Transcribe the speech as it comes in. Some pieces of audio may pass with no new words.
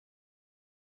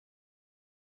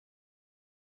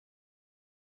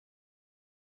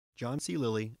John C.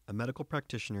 Lilly, a medical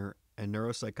practitioner and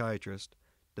neuropsychiatrist,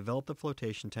 developed the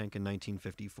flotation tank in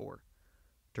 1954.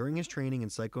 During his training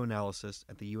in psychoanalysis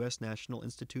at the U.S. National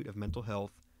Institute of Mental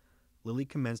Health, Lilly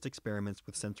commenced experiments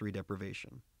with sensory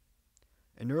deprivation.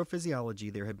 In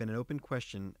neurophysiology, there had been an open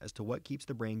question as to what keeps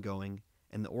the brain going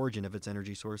and the origin of its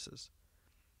energy sources.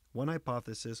 One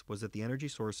hypothesis was that the energy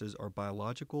sources are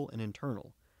biological and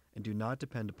internal and do not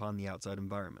depend upon the outside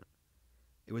environment.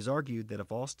 It was argued that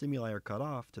if all stimuli are cut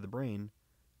off to the brain,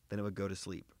 then it would go to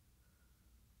sleep.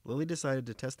 Lilly decided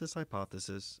to test this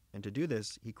hypothesis, and to do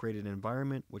this, he created an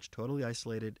environment which totally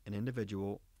isolated an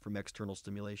individual from external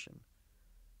stimulation.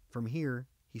 From here,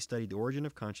 he studied the origin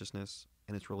of consciousness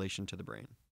and its relation to the brain.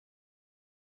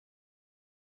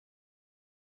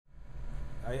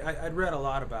 I'd read a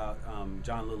lot about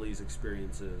John Lilly's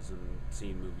experiences and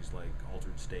seen movies like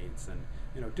Altered States,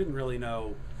 and didn't really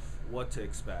know what to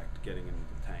expect getting into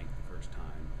the tank the first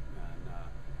time.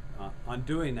 And on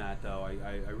doing that, though,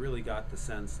 I really got the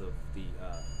sense of the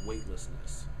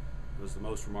weightlessness. It was the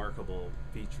most remarkable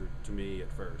feature to me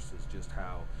at first, is just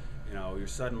how you're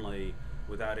suddenly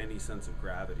without any sense of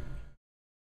gravity.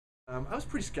 I was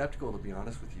pretty skeptical, to be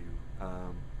honest with you,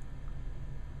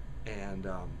 and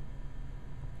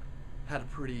had a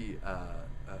pretty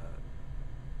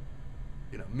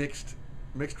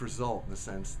mixed result, in the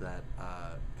sense that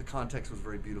the context was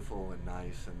very beautiful and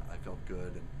nice, and I felt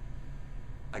good, and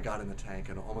I got in the tank,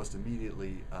 and almost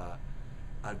immediately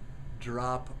a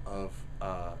drop of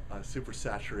super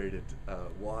saturated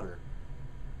water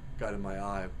got in my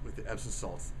eye with the Epsom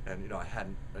salts, and I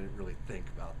didn't really think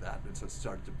about that, and so it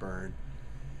started to burn.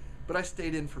 But I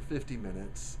stayed in for 50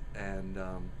 minutes and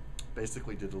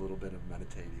basically did a little bit of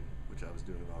meditating, which I was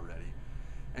doing already,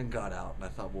 and got out, and I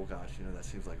thought, well, gosh, that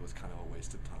seems like it was kind of a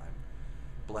waste of time.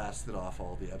 Blasted off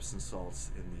all the Epsom salts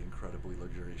in the incredibly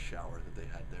luxurious shower that they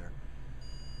had there,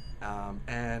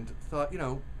 and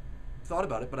thought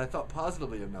about it, but I thought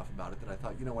positively enough about it that I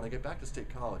thought, when I get back to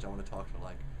State College, I want to talk to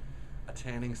like a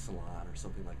tanning salon or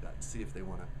something like that and see if they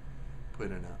want to put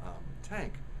in a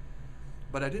tank.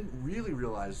 But I didn't really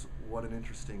realize what an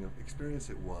interesting experience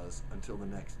it was until the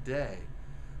next day,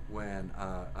 when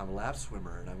I'm a lap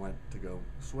swimmer and I went to go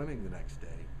swimming the next day.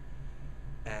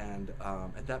 And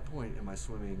at that point in my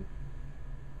swimming,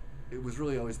 it was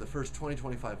really always the first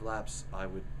 20-25 laps I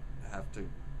would have to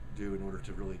do in order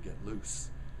to really get loose.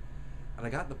 And I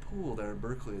got in the pool there in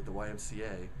Berkeley at the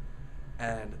YMCA,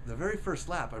 and the very first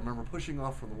lap, I remember pushing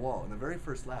off from the wall, and the very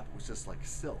first lap, it was just like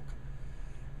silk.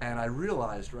 And I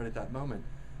realized right at that moment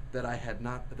that I had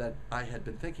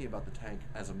been thinking about the tank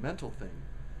as a mental thing,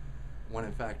 when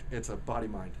in fact it's a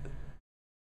body-mind thing.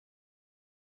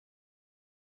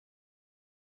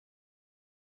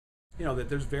 That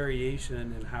there's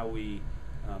variation in how we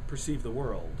perceive the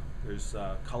world. There's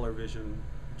color vision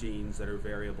genes that are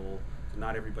variable.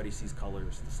 Not everybody sees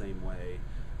colors the same way.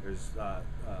 There's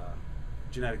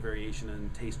genetic variation in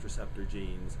taste receptor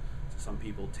genes. So some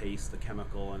people taste the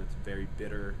chemical and it's very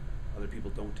bitter. Other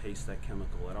people don't taste that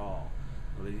chemical at all.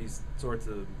 These sorts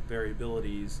of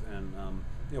variabilities, and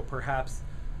perhaps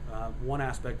one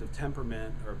aspect of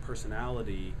temperament or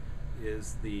personality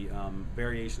is the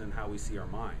variation in how we see our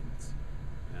minds.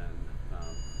 And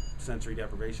sensory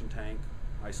deprivation tank,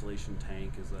 isolation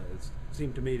tank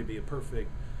seemed to me to be a perfect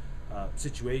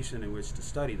situation in which to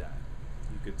study that.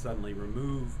 You could suddenly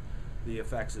remove the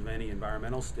effects of any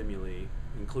environmental stimuli,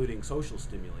 including social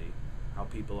stimuli, how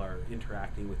people are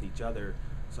interacting with each other,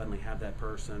 suddenly have that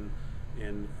person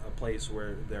in a place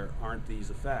where there aren't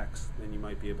these effects, then you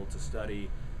might be able to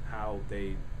study how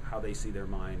they see their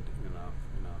mind in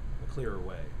a clearer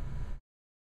way.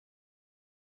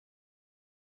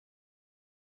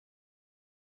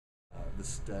 The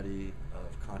study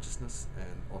of consciousness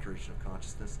and alteration of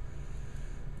consciousness,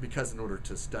 because in order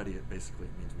to study it, basically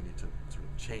it means we need to sort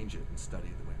of change it and study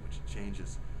the way in which it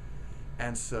changes.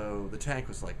 And so the tank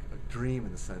was like a dream,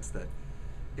 in the sense that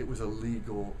it was a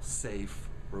legal, safe,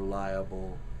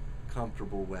 reliable,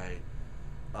 comfortable way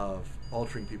of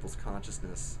altering people's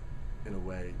consciousness in a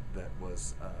way that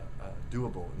was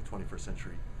doable in the 21st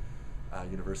century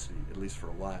university, at least for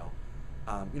a while.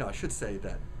 I should say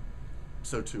that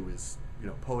so too is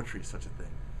poetry, such a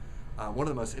thing. One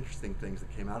of the most interesting things that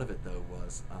came out of it, though,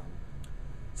 was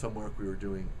some work we were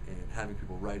doing in having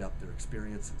people write up their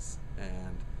experiences.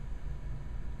 And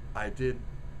I did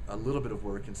a little bit of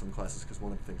work in some classes, because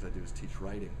one of the things I do is teach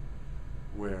writing,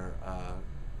 where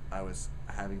I was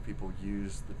having people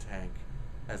use the tank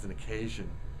as an occasion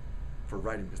for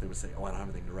writing, because they would say, oh, I don't have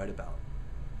anything to write about.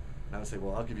 And I would say,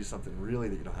 well, I'll give you something really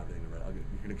that you don't have anything to write.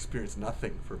 You can experience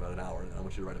nothing for about an hour, and I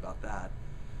want you to write about that.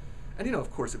 And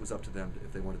of course, it was up to them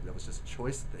if they wanted. That was just a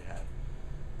choice that they had.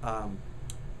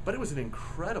 But it was an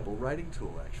incredible writing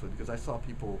tool, actually, because I saw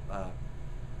people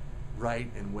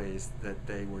write in ways that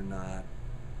they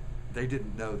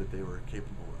didn't know that they were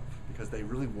capable of, because they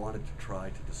really wanted to try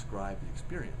to describe the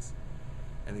experience.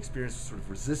 And the experience sort of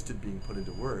resisted being put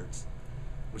into words,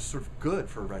 which is sort of good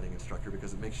for a writing instructor,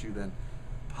 because it makes you then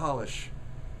polish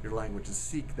your language and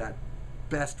seek that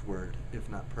best word, if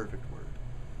not perfect word.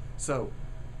 So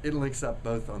it links up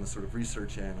both on the sort of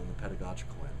research and on the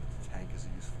pedagogical end. The tank is a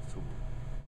useful tool.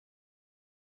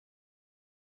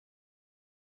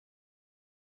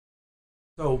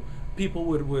 So people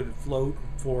would float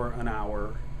for an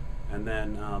hour and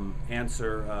then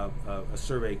answer a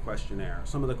survey questionnaire.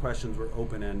 Some of the questions were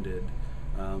open-ended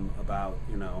about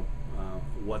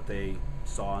what they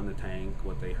saw in the tank,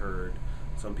 what they heard.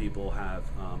 Some people have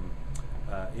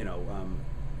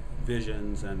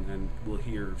visions and will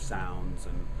hear sounds,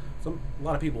 and a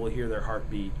lot of people will hear their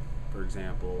heartbeat, for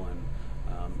example, and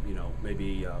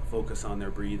maybe focus on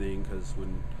their breathing, because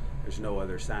when there's no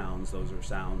other sounds, those are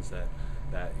sounds that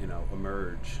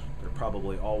emerge. They're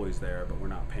probably always there, but we're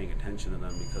not paying attention to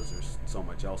them because there's so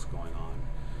much else going on.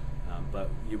 But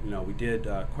we did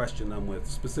question them with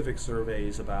specific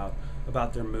surveys about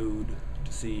their mood,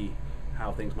 to see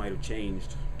how things might have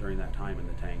changed during that time in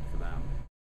the tank for them.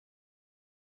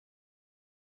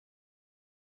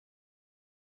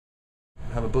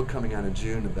 I have a book coming out in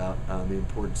June about the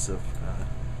importance of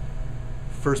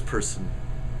first-person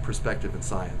perspective in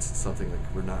science. It's something that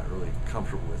we're not really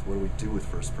comfortable with. What do we do with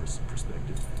first-person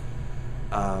perspective?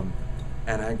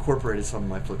 And I incorporated some of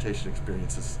my flotation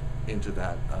experiences into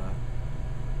that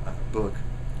book.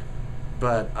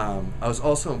 But I was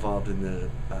also involved in the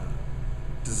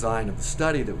design of the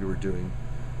study that we were doing,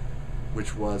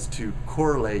 which was to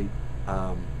correlate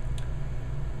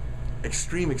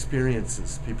extreme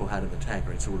experiences people had in the tank,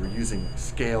 right? So we were using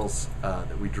scales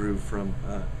that we drew from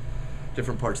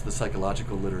different parts of the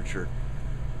psychological literature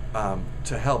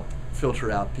to help filter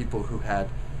out people who had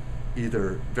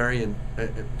either very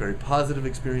positive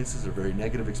experiences or very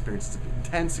negative experiences,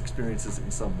 intense experiences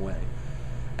in some way,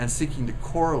 and seeking to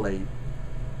correlate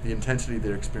the intensity of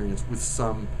their experience with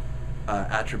some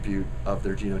attribute of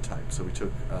their genotype. So we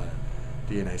took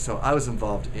DNA. So I was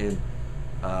involved in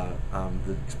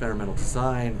the experimental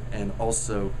design, and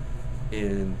also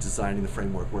in designing the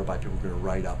framework whereby people were going to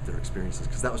write up their experiences,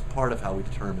 because that was part of how we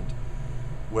determined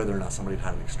whether or not somebody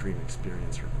had an extreme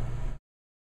experience or not.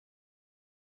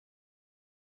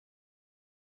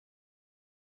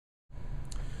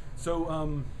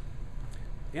 So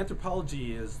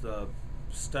anthropology is the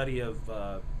study of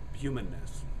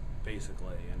humanness,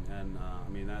 basically, and I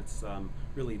mean that's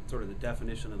really sort of the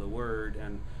definition of the word,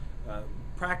 and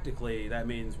practically that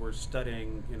means we're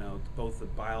studying both the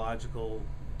biological,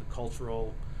 the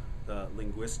cultural, the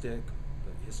linguistic,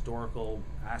 the historical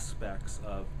aspects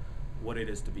of what it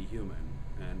is to be human.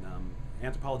 And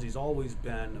anthropology's always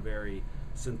been a very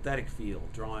synthetic field,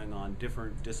 drawing on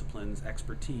different disciplines,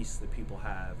 expertise that people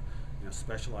have,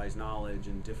 specialized knowledge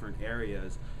in different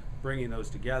areas, bringing those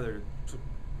together to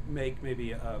make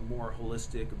maybe a more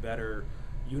holistic, better,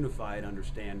 unified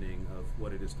understanding of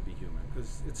what it is to be human.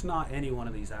 Because it's not any one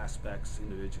of these aspects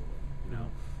individually.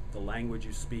 The language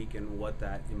you speak and what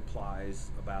that implies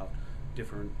about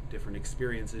different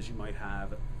experiences you might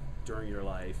have during your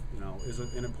life, is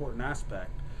an important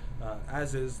aspect,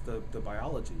 as is the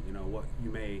biology. What you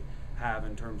may have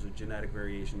in terms of genetic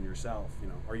variation yourself.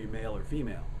 Are you male or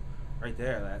female? Right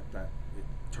there, that it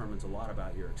determines a lot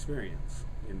about your experience,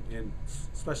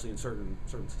 especially in certain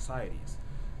societies.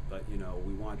 But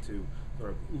we want to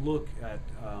sort of look at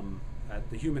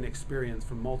the human experience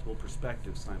from multiple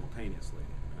perspectives simultaneously.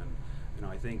 And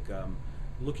I think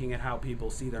looking at how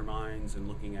people see their minds, and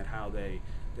looking at how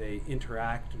they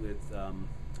interact with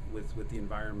the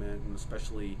environment, and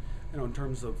especially in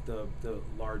terms of the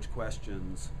large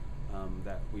questions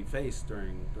that we face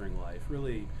during life,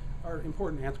 really are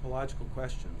important anthropological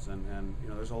questions. And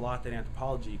there's a lot that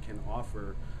anthropology can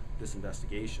offer this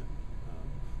investigation.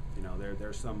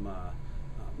 There's some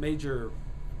major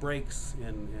breaks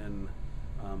in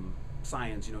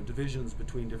science, divisions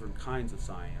between different kinds of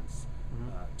science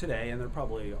today, and there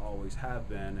probably always have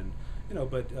been, and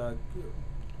but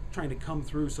trying to come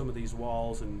through some of these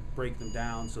walls and break them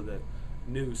down so that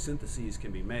new syntheses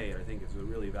can be made, I think is a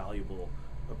really valuable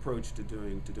approach to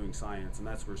doing science, and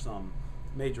that's where some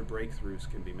major breakthroughs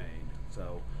can be made.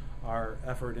 So our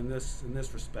effort in this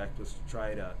respect was to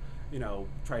try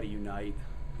to unite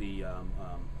the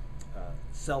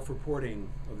self-reporting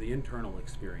of the internal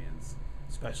experience,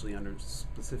 especially under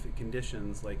specific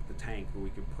conditions like the tank, where we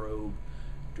could probe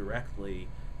directly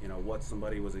what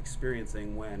somebody was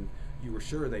experiencing when you were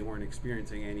sure they weren't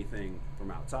experiencing anything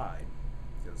from outside,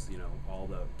 because all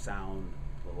the sound,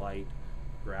 the light,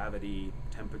 gravity,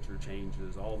 temperature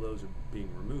changes, all those are being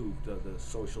removed. The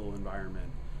social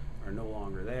environment are no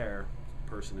longer there.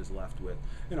 The person is left with,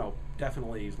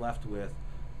 definitely he's left with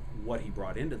what he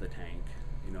brought into the tank.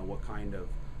 What kind of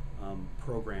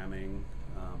programming.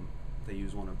 They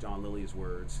use one of John Lilly's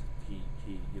words.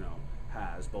 He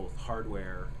has both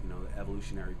hardware, the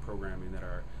evolutionary programming that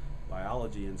our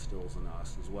biology instills in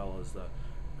us, as well as the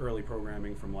early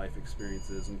programming from life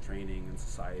experiences and training and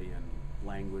society and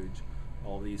language.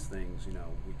 All these things,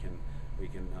 we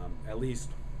can at least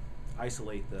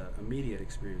isolate the immediate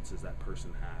experiences that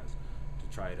person has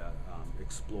to try to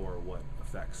explore what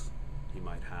effects he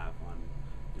might have on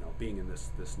being in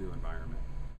this new environment.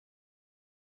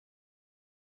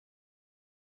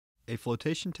 A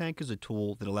flotation tank is a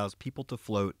tool that allows people to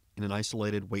float in an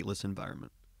isolated, weightless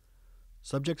environment.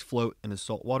 Subjects float in a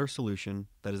saltwater solution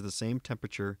that is the same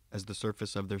temperature as the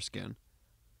surface of their skin.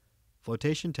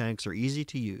 Flotation tanks are easy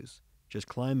to use. Just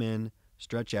climb in,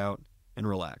 stretch out, and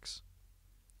relax.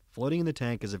 Floating in the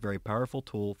tank is a very powerful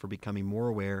tool for becoming more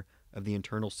aware of the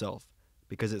internal self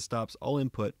because it stops all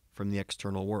input from the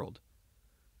external world.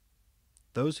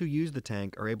 Those who use the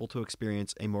tank are able to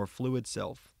experience a more fluid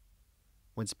self.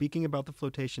 When speaking about the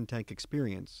flotation tank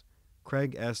experience,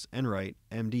 Craig S. Enright,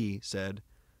 MD, said,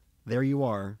 "There you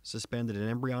are, suspended in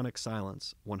embryonic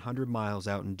silence, 100 miles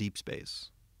out in deep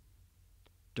space."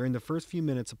 During the first few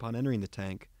minutes upon entering the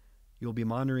tank, you will be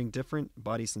monitoring different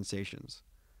body sensations,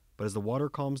 but as the water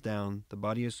calms down, the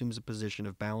body assumes a position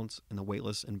of balance in the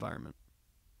weightless environment.